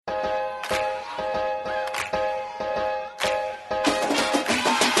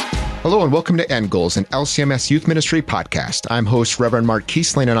Hello and welcome to End Goals, an LCMS Youth Ministry podcast. I'm host Reverend Mark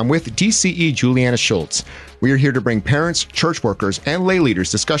Kiesling, and I'm with DCE Juliana Schultz. We are here to bring parents, church workers, and lay leaders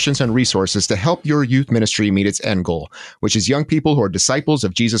discussions and resources to help your youth ministry meet its end goal, which is young people who are disciples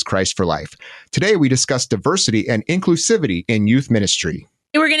of Jesus Christ for life. Today, we discuss diversity and inclusivity in youth ministry.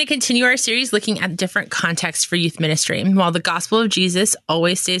 We're going to continue our series looking at different contexts for youth ministry. While the gospel of Jesus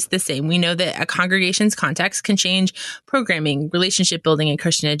always stays the same, we know that a congregation's context can change programming, relationship building, and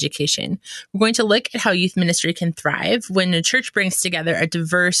Christian education. We're going to look at how youth ministry can thrive when a church brings together a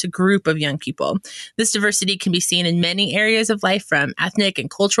diverse group of young people. This diversity can be seen in many areas of life, from ethnic and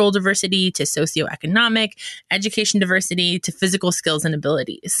cultural diversity to socioeconomic, education diversity to physical skills and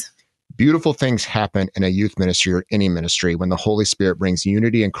abilities. Beautiful things happen in a youth ministry or any ministry when the Holy Spirit brings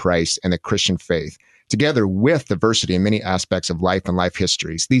unity in Christ and the Christian faith, together with diversity in many aspects of life and life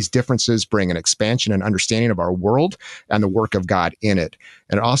histories. These differences bring an expansion and understanding of our world and the work of God in it.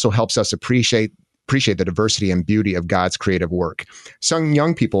 And it also helps us appreciate the diversity and beauty of God's creative work. Some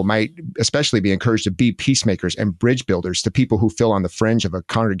young people might especially be encouraged to be peacemakers and bridge builders to people who feel on the fringe of a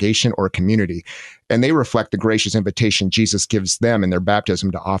congregation or a community. And they reflect the gracious invitation Jesus gives them in their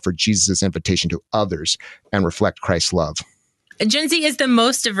baptism to offer Jesus' invitation to others and reflect Christ's love. Gen Z is the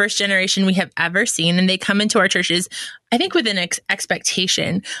most diverse generation we have ever seen, and they come into our churches, I think, with an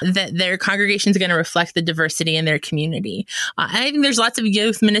expectation that their congregation is going to reflect the diversity in their community. And I think there's lots of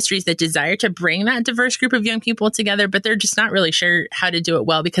youth ministries that desire to bring that diverse group of young people together, but they're just not really sure how to do it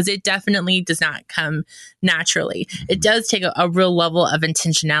well, because it definitely does not come naturally. It does take a real level of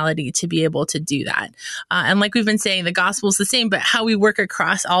intentionality to be able to do that. And like we've been saying, the gospel is the same, but how we work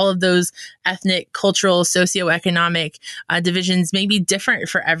across all of those ethnic, cultural, socioeconomic divisions may be different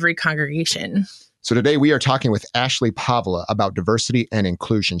for every congregation. So today we are talking with Ashley Pavla about diversity and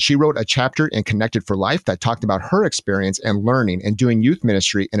inclusion. She wrote a chapter in Connected for Life that talked about her experience and learning and doing youth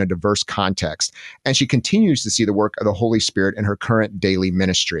ministry in a diverse context. And she continues to see the work of the Holy Spirit in her current daily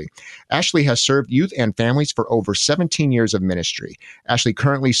ministry. Ashley has served youth and families for over 17 years of ministry. Ashley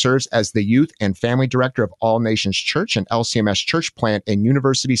currently serves as the Youth and Family Director of All Nations Church, an LCMS church plant in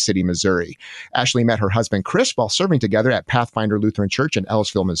University City, Missouri. Ashley met her husband, Chris, while serving together at Pathfinder Lutheran Church in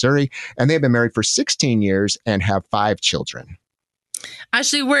Ellisville, Missouri, and they have been married for 16 years and have 5 children.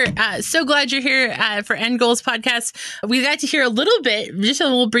 Ashley, we're so glad you're here for End Goals podcast. We got to hear a little bit, just a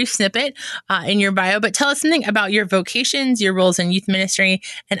little brief snippet in your bio, but tell us something about your vocations, your roles in youth ministry,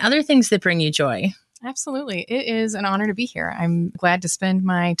 and other things that bring you joy. Absolutely. It is an honor to be here. I'm glad to spend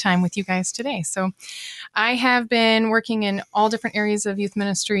my time with you guys today. So I have been working in all different areas of youth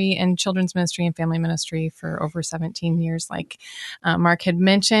ministry and children's ministry and family ministry for over 17 years, like Mark had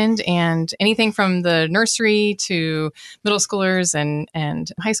mentioned, and anything from the nursery to middle schoolers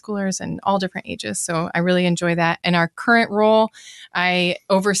and high schoolers and all different ages. So I really enjoy that. In our current role, I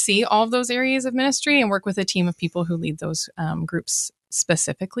oversee all of those areas of ministry and work with a team of people who lead those groups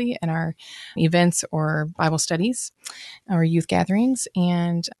specifically in our events or Bible studies or youth gatherings.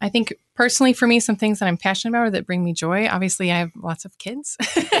 And I think personally for me, some things that I'm passionate about or that bring me joy, obviously I have lots of kids,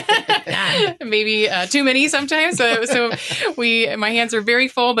 maybe too many sometimes. So my hands are very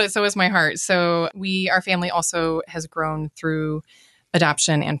full, but so is my heart. So our family also has grown through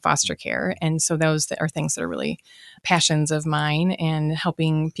adoption and foster care. And so those are things that are really passions of mine, and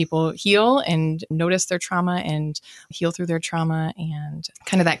helping people heal and notice their trauma and heal through their trauma, and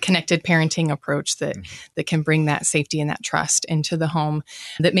kind of that connected parenting approach that can bring that safety and that trust into the home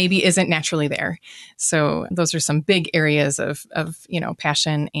that maybe isn't naturally there. So those are some big areas of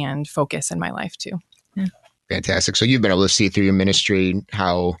passion and focus in my life too. Yeah. Fantastic. So you've been able to see through your ministry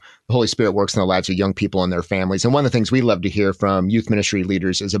how the Holy Spirit works in the lives of young people and their families. And one of the things we love to hear from youth ministry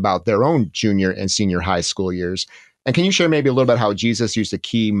leaders is about their own junior and senior high school years. And can you share maybe a little bit how Jesus used a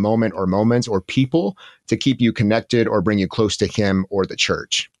key moment or moments or people to keep you connected or bring you close to him or the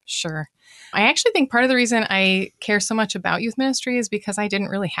church? Sure. I actually think part of the reason I care so much about youth ministry is because I didn't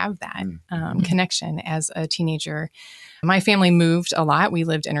really have that connection as a teenager. My family moved a lot. We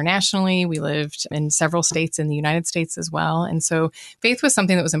lived internationally. We lived in several states in the United States as well. And so faith was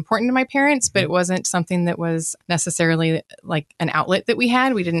something that was important to my parents, but it wasn't something that was necessarily like an outlet that we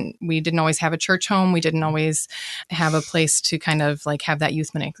had. We didn't always have a church home. We didn't always have a place to kind of like have that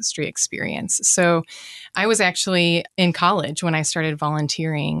youth ministry experience. So I was actually in college when I started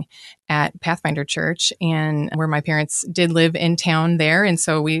volunteering at Pathfinder Church, and where my parents did live in town there. And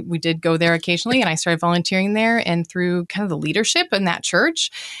so we did go there occasionally, and I started volunteering there. And through kind of the leadership in that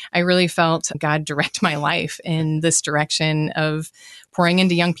church, I really felt God direct my life in this direction of pouring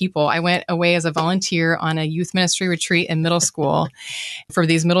into young people. I went away as a volunteer on a youth ministry retreat in middle school for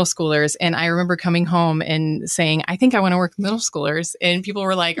these middle schoolers. And I remember coming home and saying, I think I want to work with middle schoolers. And people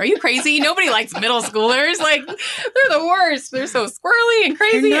were like, are you crazy? Nobody likes middle schoolers. Like, they're the worst. They're so squirrely and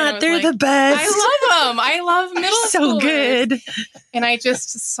crazy. They're like, the best. I love them. I love middle schoolers. So good. And I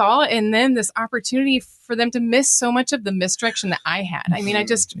just saw in them this opportunity for them to miss so much of the misdirection that I had. I mean, I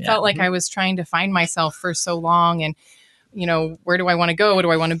just felt like I was trying to find myself for so long, and where do I want to go? What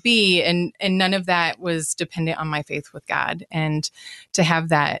do I want to be? And none of that was dependent on my faith with God. And to have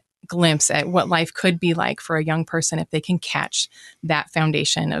that glimpse at what life could be like for a young person if they can catch that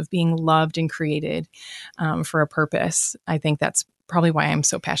foundation of being loved and created for a purpose, I think that's probably why I'm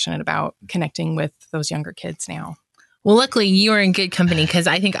so passionate about connecting with those younger kids now. Well, luckily you are in good company, because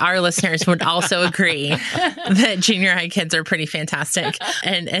I think our listeners would also agree that junior high kids are pretty fantastic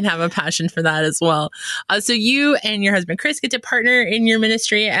and have a passion for that as well. So you and your husband, Chris, get to partner in your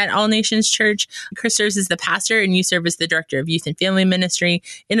ministry at All Nations Church. Chris serves as the pastor and you serve as the director of youth and family ministry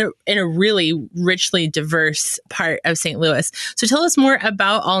in a really richly diverse part of St. Louis. So tell us more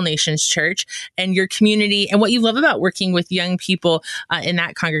about All Nations Church and your community and what you love about working with young people in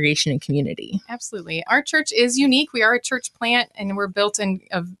that congregation and community. Absolutely. Our church is unique. We are a church plant, and we're built in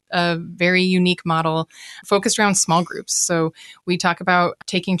a very unique model focused around small groups. So we talk about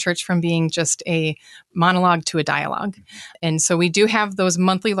taking church from being just a monologue to a dialogue. And so we do have those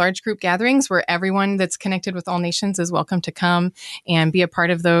monthly large group gatherings where everyone that's connected with All Nations is welcome to come and be a part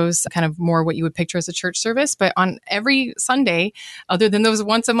of those, kind of more what you would picture as a church service. But on every Sunday, other than those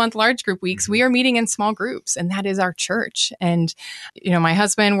once a month large group weeks, we are meeting in small groups, and that is our church. And, my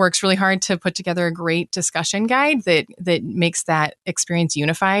husband works really hard to put together a great discussion guide that makes that experience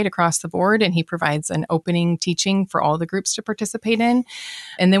unified across the board. And he provides an opening teaching for all the groups to participate in.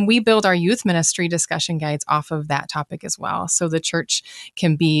 And then we build our youth ministry discussion guides off of that topic as well. So the church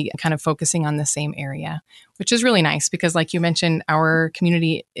can be kind of focusing on the same area, which is really nice because, like you mentioned, our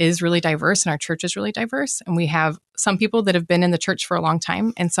community is really diverse and our church is really diverse. And we have some people that have been in the church for a long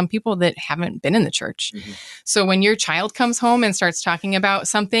time and some people that haven't been in the church. Mm-hmm. So when your child comes home and starts talking about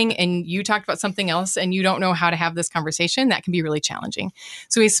something and you talked about something else and you don't know how to have this conversation, that can be really challenging.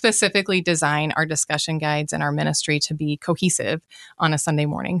 So we specifically design our discussion guides and our ministry to be cohesive on a Sunday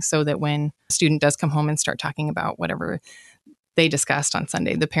morning so that when a student does come home and start talking about whatever they discussed on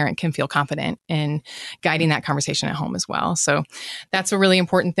Sunday, the parent can feel confident in guiding that conversation at home as well. So that's a really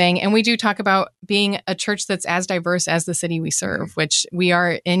important thing. And we do talk about being a church that's as diverse as the city we serve, which we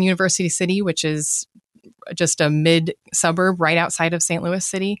are in University City, which is just a mid suburb right outside of St. Louis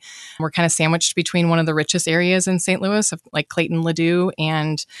City. We're kind of sandwiched between one of the richest areas in St. Louis, like Clayton, Ladue,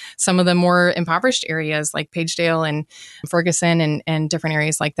 and some of the more impoverished areas like Pagedale and Ferguson and different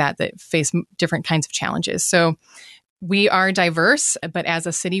areas like that face different kinds of challenges. So we are diverse, but as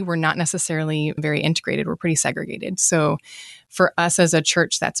a city, we're not necessarily very integrated. We're pretty segregated. So for us as a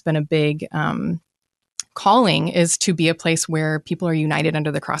church, that's been a big calling, is to be a place where people are united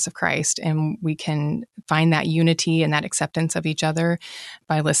under the cross of Christ. And we can find that unity and that acceptance of each other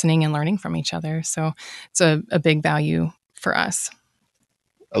by listening and learning from each other. So it's a big value for us.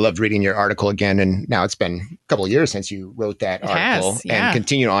 I loved reading your article again. And now it's been a couple of years since you wrote that article and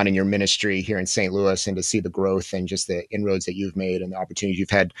continue on in your ministry here in St. Louis, and to see the growth and just the inroads that you've made and the opportunities you've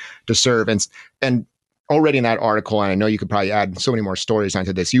had to serve. And already in that article, and I know you could probably add so many more stories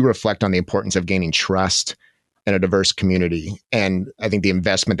onto this, you reflect on the importance of gaining trust in a diverse community. And I think the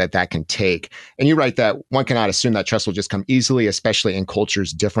investment that can take. And you write that one cannot assume that trust will just come easily, especially in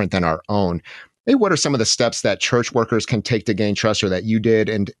cultures different than our own. Maybe what are some of the steps that church workers can take to gain trust, or that you did,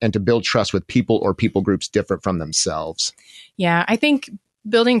 and to build trust with people or people groups different from themselves? Yeah, I think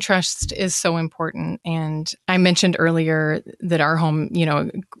building trust is so important. And I mentioned earlier that our home,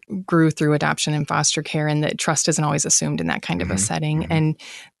 grew through adoption and foster care, and that trust isn't always assumed in that kind of a setting. Mm-hmm. And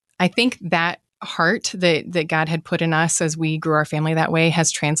I think that heart that God had put in us as we grew our family that way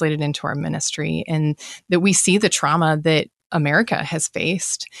has translated into our ministry, and that we see the trauma that America has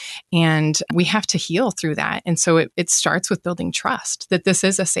faced, and we have to heal through that. And so it starts with building trust that this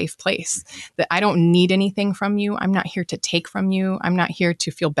is a safe place, that I don't need anything from you. I'm not here to take from you. I'm not here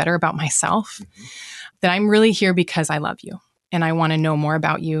to feel better about myself, that I'm really here because I love you and I want to know more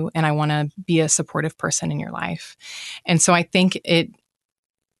about you and I want to be a supportive person in your life. And so I think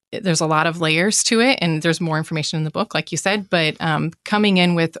there's a lot of layers to it, and there's more information in the book, like you said, but coming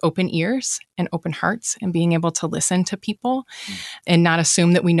in with open ears and open hearts and being able to listen to people and not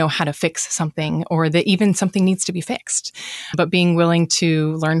assume that we know how to fix something or that even something needs to be fixed, but being willing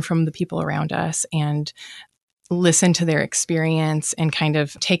to learn from the people around us and listen to their experience and kind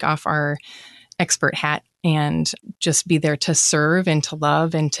of take off our expert hat and just be there to serve and to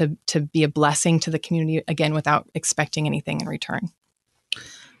love and to be a blessing to the community, again, without expecting anything in return.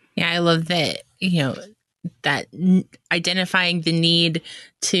 Yeah, I love that, that identifying the need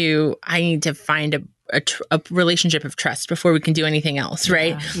I need to find a relationship of trust before we can do anything else,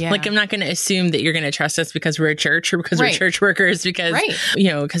 right? Yeah. Like, I'm not going to assume that you're going to trust us because we're a church or because we're church workers, because,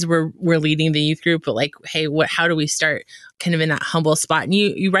 because we're leading the youth group. But like, hey, how do we start kind of in that humble spot? And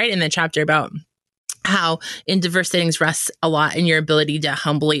you write in the chapter about how in diverse settings rests a lot in your ability to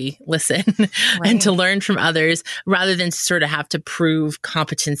humbly listen and to learn from others rather than sort of have to prove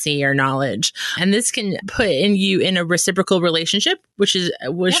competency or knowledge. And this can put you in a reciprocal relationship, which is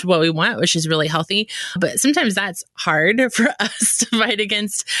what we want, which is really healthy. But sometimes that's hard for us to fight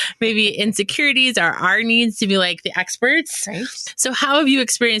against maybe insecurities or our needs to be like the experts. Right. So how have you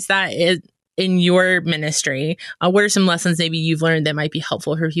experienced that in your ministry? What are some lessons maybe you've learned that might be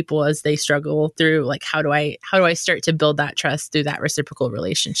helpful for people as they struggle through, like, how do I start to build that trust through that reciprocal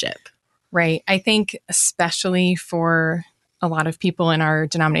relationship? Right. I think especially for a lot of people in our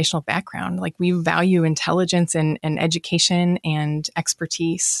denominational background, like, we value intelligence and education and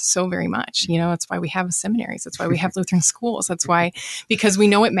expertise so very much. That's why we have seminaries. That's why we have Lutheran schools. That's why, because we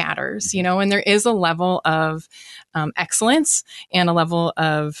know it matters, and there is a level of excellence and a level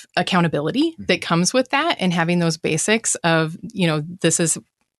of accountability that comes with that, and having those basics of, this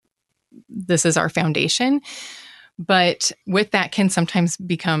is our foundation. But with that can sometimes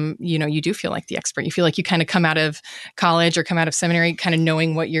become, you do feel like the expert. You feel like you kind of come out of college or come out of seminary kind of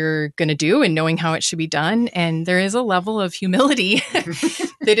knowing what you're going to do and knowing how it should be done. And there is a level of humility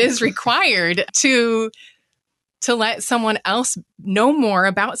that is required to let someone else know more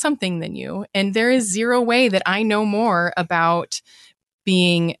about something than you. And there is zero way that I know more about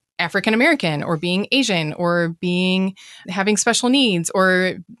being African American or being Asian or having special needs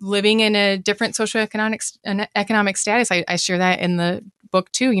or living in a different socioeconomic status. I share that in the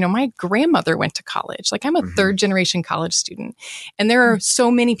book too. My grandmother went to college. Like, I'm a third generation college student. And there are so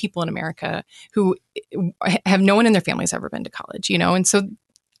many people in America who have no one in their family has ever been to college, and so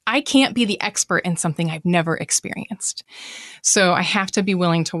I can't be the expert in something I've never experienced. So I have to be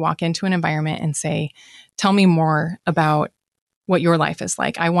willing to walk into an environment and say, tell me more about what your life is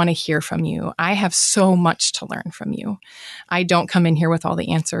like. I want to hear from you. I have so much to learn from you. I don't come in here with all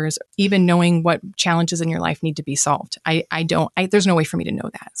the answers, even knowing what challenges in your life need to be solved. There's no way for me to know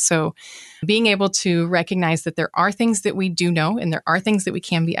that. So being able to recognize that there are things that we do know and there are things that we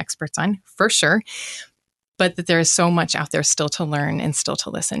can be experts on, for sure, but that there is so much out there still to learn and still to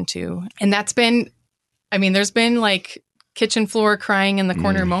listen to. And there's been like kitchen floor crying in the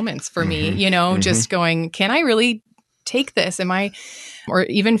corner moments for me, just going, can I really take this? Or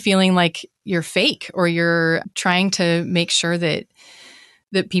even feeling like you're fake, or you're trying to make sure that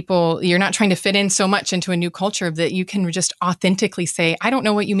people, you're not trying to fit in so much into a new culture that you can just authentically say, I don't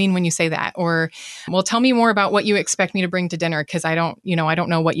know what you mean when you say that. Or, well, tell me more about what you expect me to bring to dinner, because I don't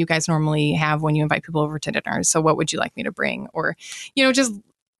know what you guys normally have when you invite people over to dinner. So what would you like me to bring? Or, just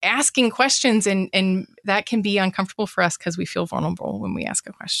asking questions, and that can be uncomfortable for us because we feel vulnerable when we ask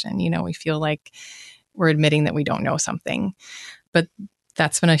a question. We feel like we're admitting that we don't know something. But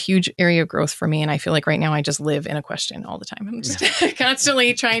that's been a huge area of growth for me. And I feel like right now I just live in a question all the time. I'm just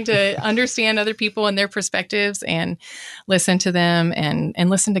constantly trying to understand other people and their perspectives and listen to them and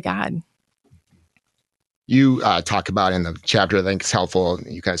listen to God. You talk about in the chapter, I think it's helpful,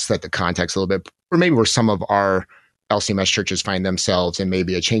 you kind of set the context a little bit, or maybe where some of our LCMS churches find themselves in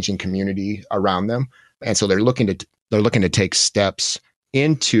maybe a changing community around them. And so they're looking to take steps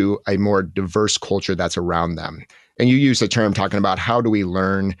into a more diverse culture that's around them. And you use the term talking about how do we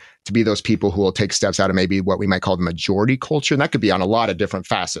learn to be those people who will take steps out of maybe what we might call the majority culture. And that could be on a lot of different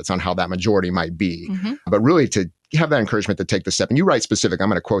facets on how that majority might be. But really to have that encouragement to take the step. And you write specific, I'm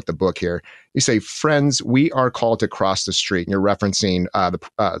going to quote the book here. You say, friends, we are called to cross the street. And you're referencing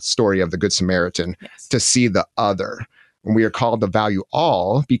the story of the Good Samaritan, to see the other. And we are called to value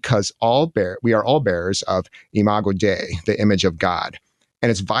all because we are all bearers of Imago Dei, the image of God. And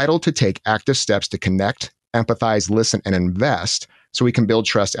it's vital to take active steps to connect, empathize, listen, and invest so we can build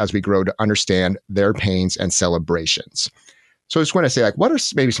trust as we grow to understand their pains and celebrations. So I just want to say, what are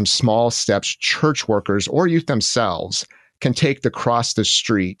maybe some small steps church workers or youth themselves can take to cross the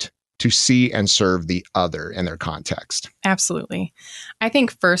street to see and serve the other in their context? Absolutely. I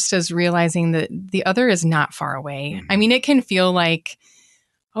think first is realizing that the other is not far away. It can feel like,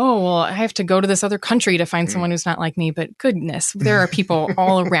 oh, well, I have to go to this other country to find someone who's not like me. But goodness, there are people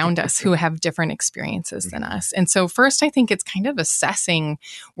all around us who have different experiences than us. And so first, I think it's kind of assessing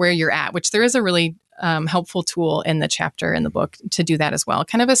where you're at, which there is a really helpful tool in the chapter in the book to do that as well.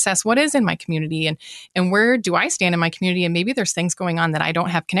 Kind of assess what is in my community and where do I stand in my community, and maybe there's things going on that I don't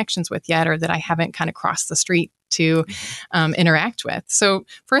have connections with yet, or that I haven't kind of crossed the street to interact with. So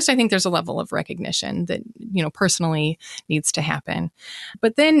first, I think there's a level of recognition that, personally needs to happen.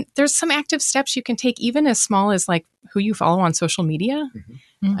 But then there's some active steps you can take, even as small as like who you follow on social media.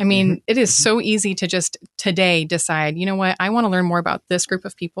 I mean, it is so easy to just today decide, you know what, I want to learn more about this group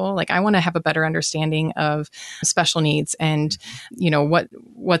of people. Like I want to have a better understanding of special needs and,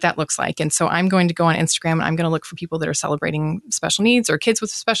 what that looks like. And so I'm going to go on Instagram and I'm going to look for people that are celebrating special needs, or kids with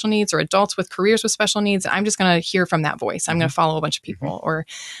special needs, or adults with careers with special needs. I'm just going to hear from that voice. I'm going to follow a bunch of people, or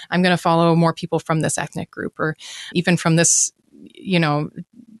I'm going to follow more people from this ethnic group, or even from this,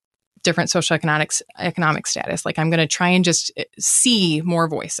 different socioeconomic status. Like I'm going to try and just see more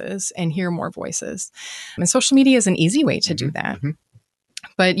voices and hear more voices. And social media is an easy way to do that.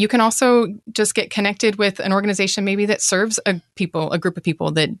 But you can also just get connected with an organization maybe that serves a group of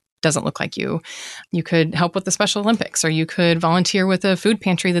people that doesn't look like you. You could help with the Special Olympics, or you could volunteer with a food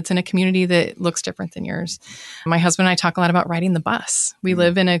pantry that's in a community that looks different than yours. My husband and I talk a lot about riding the bus. We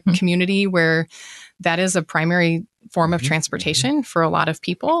live in a community where that is a primary form of transportation for a lot of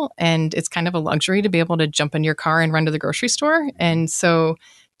people. And it's kind of a luxury to be able to jump in your car and run to the grocery store. And so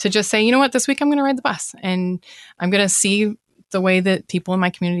to just say, you know what, this week I'm going to ride the bus and I'm going to see the way that people in my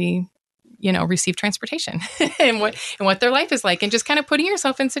community, receive transportation and what their life is like, and just kind of putting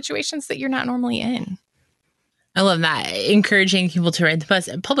yourself in situations that you're not normally in. I love that. Encouraging people to ride the bus.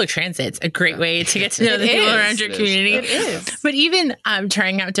 Public transit's a great way to get to know the people around your community. It is. But even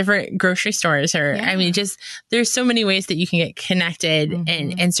trying out different grocery stores, or just there's so many ways that you can get connected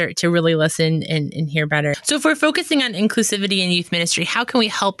and start to really listen and hear better. So if we're focusing on inclusivity in youth ministry, how can we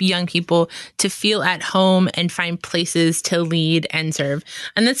help young people to feel at home and find places to lead and serve?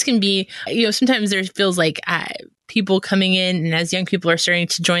 And this can be, sometimes there feels like people coming in, and as young people are starting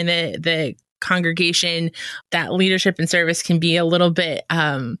to join the congregation, that leadership and service can be a little bit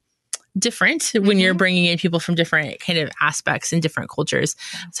different when you're bringing in people from different kind of aspects and different cultures.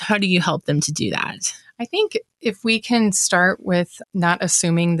 So how do you help them to do that? I think if we can start with not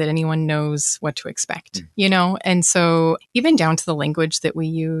assuming that anyone knows what to expect, and so even down to the language that we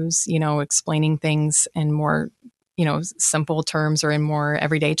use, explaining things in more simple terms or in more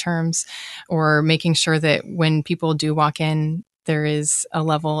everyday terms, or making sure that when people do walk in, there is a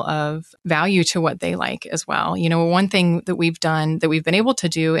level of value to what they like as well. One thing that we've done that we've been able to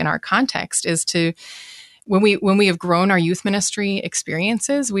do in our context is to, when we have grown our youth ministry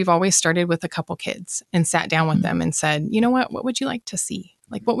experiences, we've always started with a couple kids and sat down with them and said, you know what would you like to see?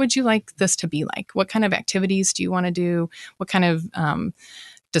 Like, what would you like this to be like? What kind of activities do you want to do? What kind of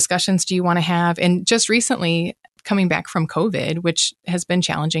discussions do you want to have? And just recently, coming back from COVID, which has been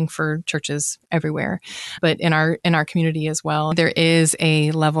challenging for churches everywhere, but in our community as well, there is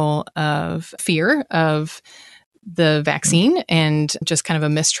a level of fear of the vaccine and just kind of a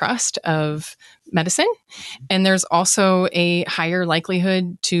mistrust of medicine. And there's also a higher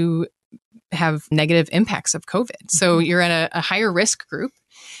likelihood to have negative impacts of COVID. So you're at a higher risk group,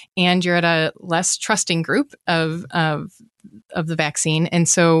 and you're at a less trusting group of the vaccine. And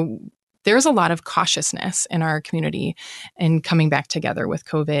so there's a lot of cautiousness in our community in coming back together with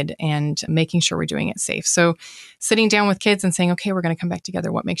COVID and making sure we're doing it safe. So sitting down with kids and saying, okay, we're going to come back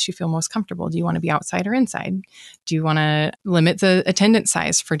together. What makes you feel most comfortable? Do you want to be outside or inside? Do you want to limit the attendance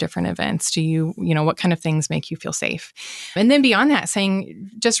size for different events? Do you what kind of things make you feel safe? And then beyond that,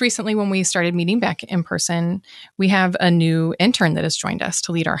 saying, just recently when we started meeting back in person, we have a new intern that has joined us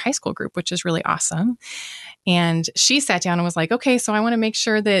to lead our high school group, which is really awesome. And she sat down and was like, okay, so I want to make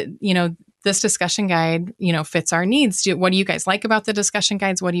sure that, this discussion guide, fits our needs. What do you guys like about the discussion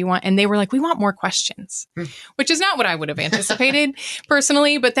guides? What do you want? And they were like, we want more questions, which is not what I would have anticipated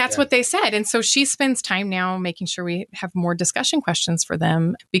personally, but that's what they said. And so she spends time now making sure we have more discussion questions for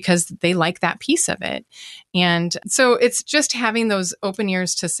them because they like that piece of it. And so it's just having those open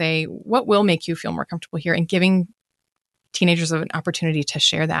ears to say, what will make you feel more comfortable here, and giving teenagers an opportunity to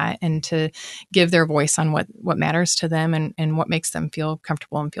share that and to give their voice on what matters to them and what makes them feel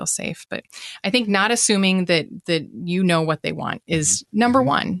comfortable and feel safe. But I think not assuming that what they want is number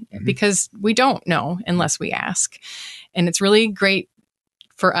one, because we don't know unless we ask. And it's really great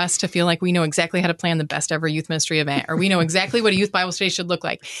for us to feel like we know exactly how to plan the best ever youth ministry event, or we know exactly what a youth Bible study should look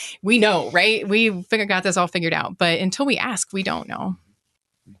like. We know, right? We got this all figured out. But until we ask, we don't know.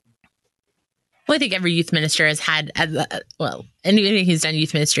 Well, I think every youth minister has had, anybody who's done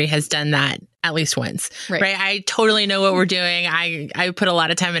youth ministry has done that at least once, right? I totally know what we're doing. I put a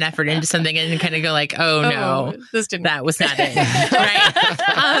lot of time and effort into something and kind of go like, oh no, that was not it,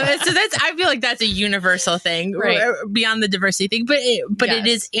 right? So I feel like that's a universal thing, Right. beyond the diversity thing. But it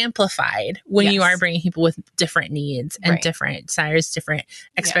is amplified when you are bringing people with different needs and different desires, different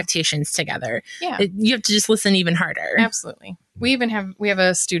expectations together. Yeah. You have to just listen even harder. Absolutely. We have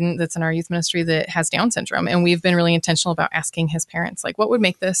a student that's in our youth ministry that has Down syndrome, and we've been really intentional about asking his parents, like, what would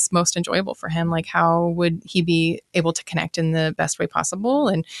make this most enjoyable for him? Like, how would he be able to connect in the best way possible,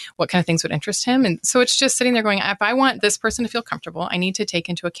 and what kind of things would interest him? And so it's just sitting there going, if I want this person to feel comfortable, I need to take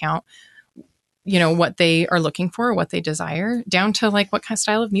into account, what they are looking for, what they desire, down to like what kind of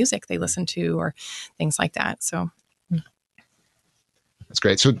style of music they listen to or things like that. So that's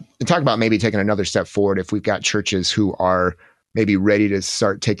great. So talk about maybe taking another step forward if we've got churches who are maybe ready to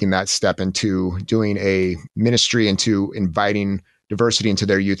start taking that step into doing a ministry, into inviting diversity into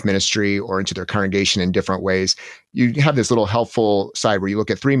their youth ministry or into their congregation in different ways. You have this little helpful side where you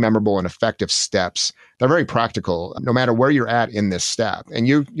look at 3 memorable and effective steps. They're very practical, no matter where you're at in this step. And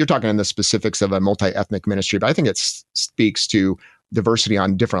you're talking in the specifics of a multi-ethnic ministry, but I think it speaks to diversity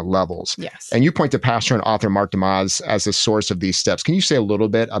on different levels. yes. And you point to pastor and author Mark DeMaz as the source of these steps. Can you say a little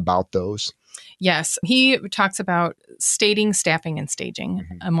bit about those? Yes, he talks about stating, staffing, and staging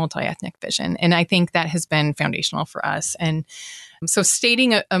a multi-ethnic vision. And I think that has been foundational for us. And so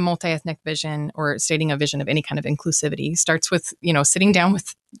stating a multi-ethnic vision or stating a vision of any kind of inclusivity starts with, sitting down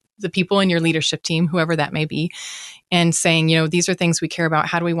with the people in your leadership team, whoever that may be, and saying, these are things we care about.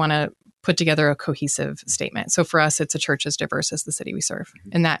 How do we want to put together a cohesive statement? So for us, it's a church as diverse as the city we serve.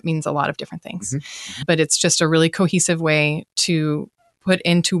 And that means a lot of different things. But it's just a really cohesive way to put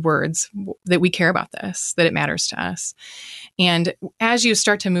into words that we care about this, that it matters to us. And as you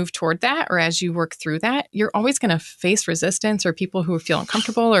start to move toward that, or as you work through that, you're always going to face resistance or people who feel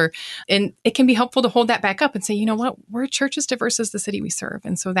uncomfortable, and it can be helpful to hold that back up and say, you know what, we're a church as diverse as the city we serve.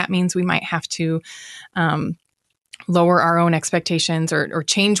 And so that means we might have to lower our own expectations or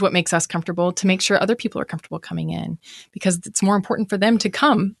change what makes us comfortable to make sure other people are comfortable coming in, because it's more important for them to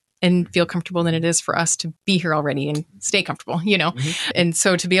come and feel comfortable than it is for us to be here already and stay comfortable, And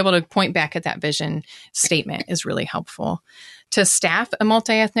so to be able to point back at that vision statement is really helpful. To staff a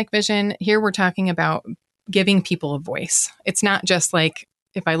multi-ethnic vision, here we're talking about giving people a voice. It's not just like,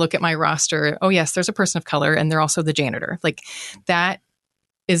 if I look at my roster, oh yes, there's a person of color and they're also the janitor. Like, that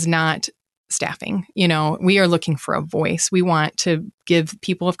is not staffing. We are looking for a voice. We want to give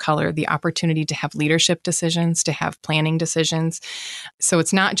people of color the opportunity to have leadership decisions, to have planning decisions. So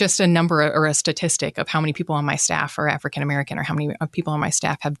it's not just a number or a statistic of how many people on my staff are African American or how many people on my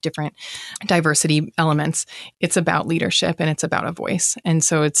staff have different diversity elements. It's about leadership and it's about a voice. And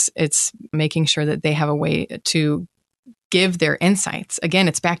so it's making sure that they have a way to give their insights. Again,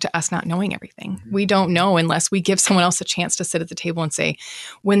 it's back to us not knowing everything. We don't know unless we give someone else a chance to sit at the table and say,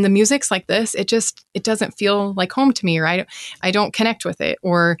 when the music's like this, it doesn't feel like home to me, or I don't connect with it.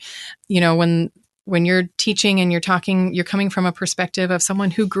 Or, when you're teaching and you're talking, you're coming from a perspective of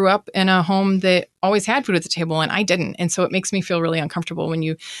someone who grew up in a home that always had food at the table and I didn't. And so it makes me feel really uncomfortable when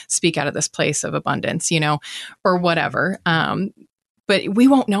you speak out of this place of abundance, or whatever. But we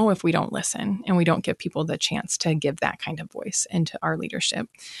won't know if we don't listen and we don't give people the chance to give that kind of voice into our leadership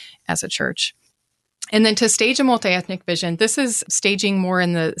as a church. And then to stage a multi-ethnic vision, this is staging more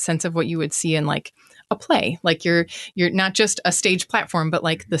in the sense of what you would see in like a play. Like you're not just a stage platform, but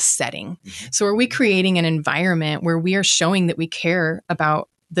like the setting. So are we creating an environment where we are showing that we care about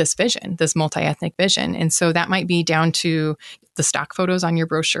this vision, this multi-ethnic vision? And so that might be down to the stock photos on your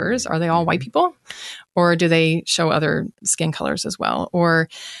brochures. Are they all white people? Or do they show other skin colors as well? Or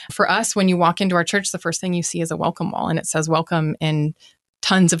for us, when you walk into our church, the first thing you see is a welcome wall, and it says welcome in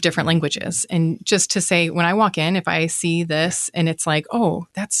tons of different languages. And just to say, when I walk in, if I see this and it's like, oh,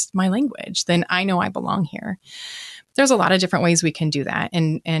 that's my language, then I know I belong here. There's a lot of different ways we can do that.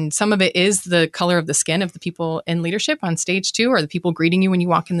 And some of it is the color of the skin of the people in leadership on stage too, or the people greeting you when you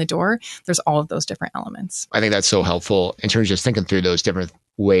walk in the door. There's all of those different elements. I think that's so helpful in terms of just thinking through those different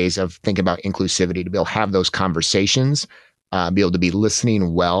ways of thinking about inclusivity, to be able to have those conversations, be able to be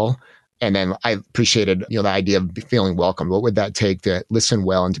listening well. And then I appreciated, the idea of feeling welcome. What would that take to listen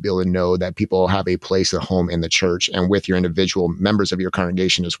well and to be able to know that people have a place at home in the church and with your individual members of your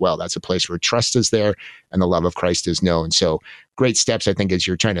congregation as well? That's a place where trust is there and the love of Christ is known. So great steps, I think, as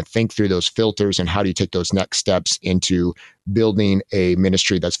you're trying to think through those filters and how do you take those next steps into building a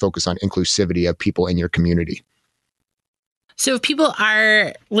ministry that's focused on inclusivity of people in your community. So if people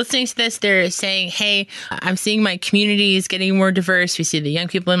are listening to this, they're saying, hey, I'm seeing my community is getting more diverse. We see the young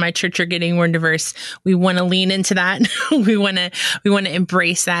people in my church are getting more diverse. We want to lean into that. we want to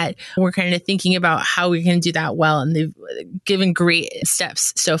embrace that. We're kind of thinking about how we can do that well. And they've given great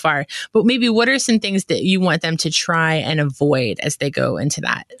steps so far. But maybe what are some things that you want them to try and avoid as they go into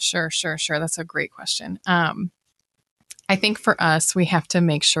that? Sure. That's a great question. I think for us, we have to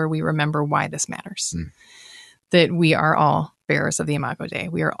make sure we remember why this matters. That we are all bearers of the Imago Dei.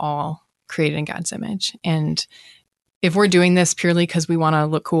 We are all created in God's image. And if we're doing this purely because we want to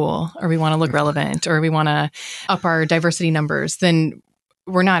look cool or we want to look relevant or we want to up our diversity numbers, then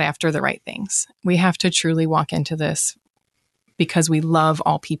we're not after the right things. We have to truly walk into this because we love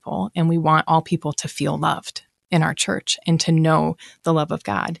all people and we want all people to feel loved in our church and to know the love of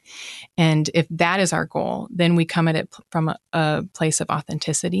God. And if that is our goal, then we come at it from a place of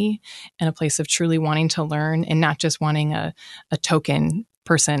authenticity and a place of truly wanting to learn and not just wanting a token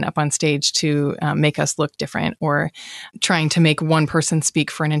person up on stage to make us look different or trying to make one person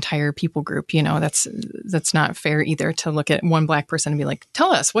speak for an entire people group. You know, that's not fair either to look at one Black person and be like,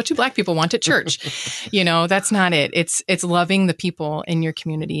 tell us, what do Black people want at church? You know, that's not it. It's loving the people in your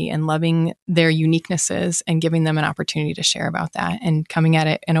community and loving their uniquenesses and giving them an opportunity to share about that and coming at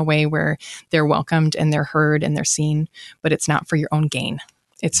it in a way where they're welcomed and they're heard and they're seen, but it's not for your own gain.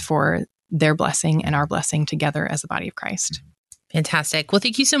 It's for their blessing and our blessing together as the body of Christ. Fantastic. Well,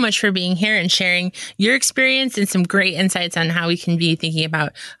 thank you so much for being here and sharing your experience and some great insights on how we can be thinking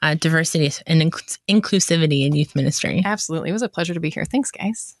about diversity and inclusivity in youth ministry. Absolutely. It was a pleasure to be here. Thanks,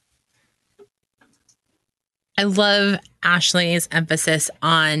 guys. I love Ashley's emphasis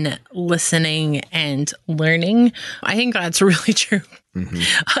on listening and learning. I think that's really true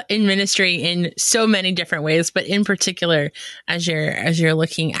in ministry in so many different ways, but in particular, as you're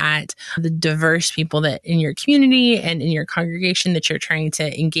looking at the diverse people that in your community and in your congregation that you're trying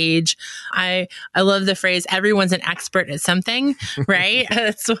to engage. I love the phrase, everyone's an expert at something, right?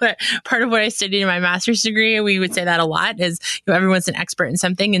 That's part of what I studied in my master's degree. We would say that a lot is, everyone's an expert in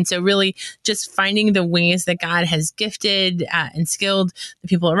something. And so really just finding the ways that God has gifted and skilled the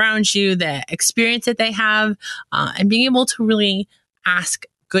people around you, the experience that they have, and being able to really ask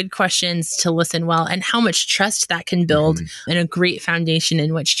good questions, to listen well, and how much trust that can build and a great foundation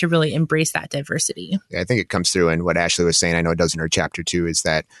in which to really embrace that diversity. Yeah, I think it comes through in what Ashley was saying. I know it does in her chapter 2, is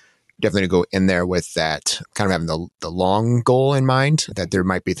that definitely go in there with that kind of having the long goal in mind, that there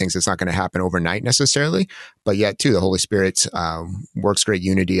might be things that's not going to happen overnight necessarily, but yet too, the Holy Spirit works great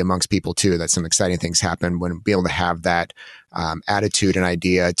unity amongst people too, that some exciting things happen when be able to have that attitude and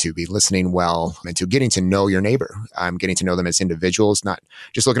idea to be listening well and to getting to know your neighbor, getting to know them as individuals, not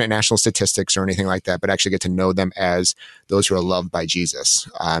just looking at national statistics or anything like that, but actually get to know them as those who are loved by Jesus,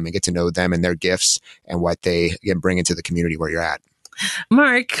 and get to know them and their gifts and what they bring into the community where you're at.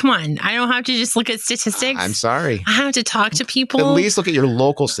 Mark, come on. I don't have to just look at statistics. I'm sorry. I have to talk to people. At least look at your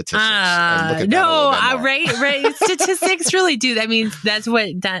local statistics. Right. Statistics really do. I mean, that's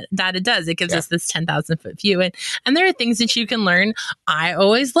what data does. It gives us this 10,000 foot view. And there are things that you can learn. I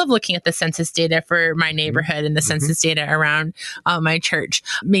always love looking at the census data for my neighborhood and the census data around my church.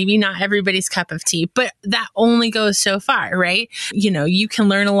 Maybe not everybody's cup of tea, but that only goes so far, right? You can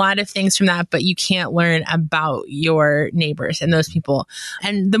learn a lot of things from that, but you can't learn about your neighbors and those people.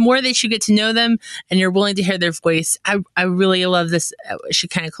 And the more that you get to know them and you're willing to hear their voice, I really love this. I should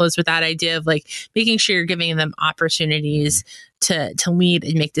kind of close with that idea of like making sure you're giving them opportunities to lead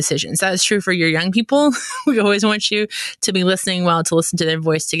and make decisions. That is true for your young people. We always want you to be listening well, to listen to their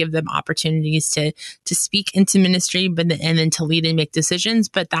voice, to give them opportunities to speak into ministry, and then to lead and make decisions.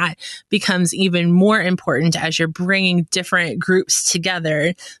 But that becomes even more important as you're bringing different groups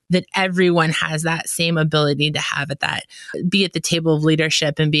together, that everyone has that same ability to have be at the table of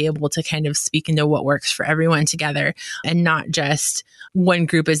leadership and be able to kind of speak into what works for everyone together, and not just one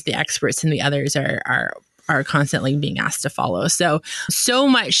group as the experts and the others are constantly being asked to follow. So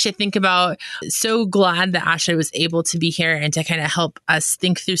much to think about. So glad that Ashley was able to be here and to kind of help us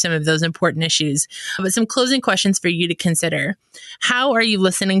think through some of those important issues. But some closing questions for you to consider. How are you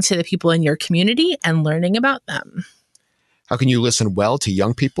listening to the people in your community and learning about them? How can you listen well to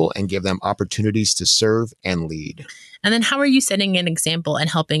young people and give them opportunities to serve and lead? And then how are you setting an example and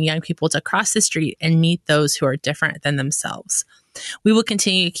helping young people to cross the street and meet those who are different than themselves? We will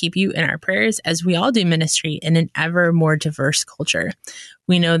continue to keep you in our prayers as we all do ministry in an ever more diverse culture.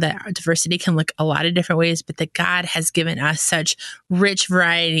 We know that our diversity can look a lot of different ways, but that God has given us such rich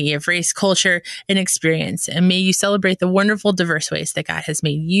variety of race, culture, and experience. And may you celebrate the wonderful, diverse ways that God has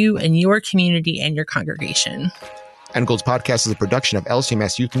made you and your community and your congregation. End Goals Podcast is a production of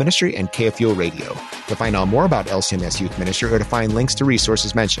LCMS Youth Ministry and KFUO Radio. To find out more about LCMS Youth Ministry or to find links to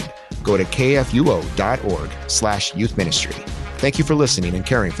resources mentioned, go to kfuo.org/youthministry. Thank you for listening and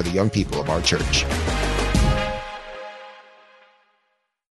caring for the young people of our church.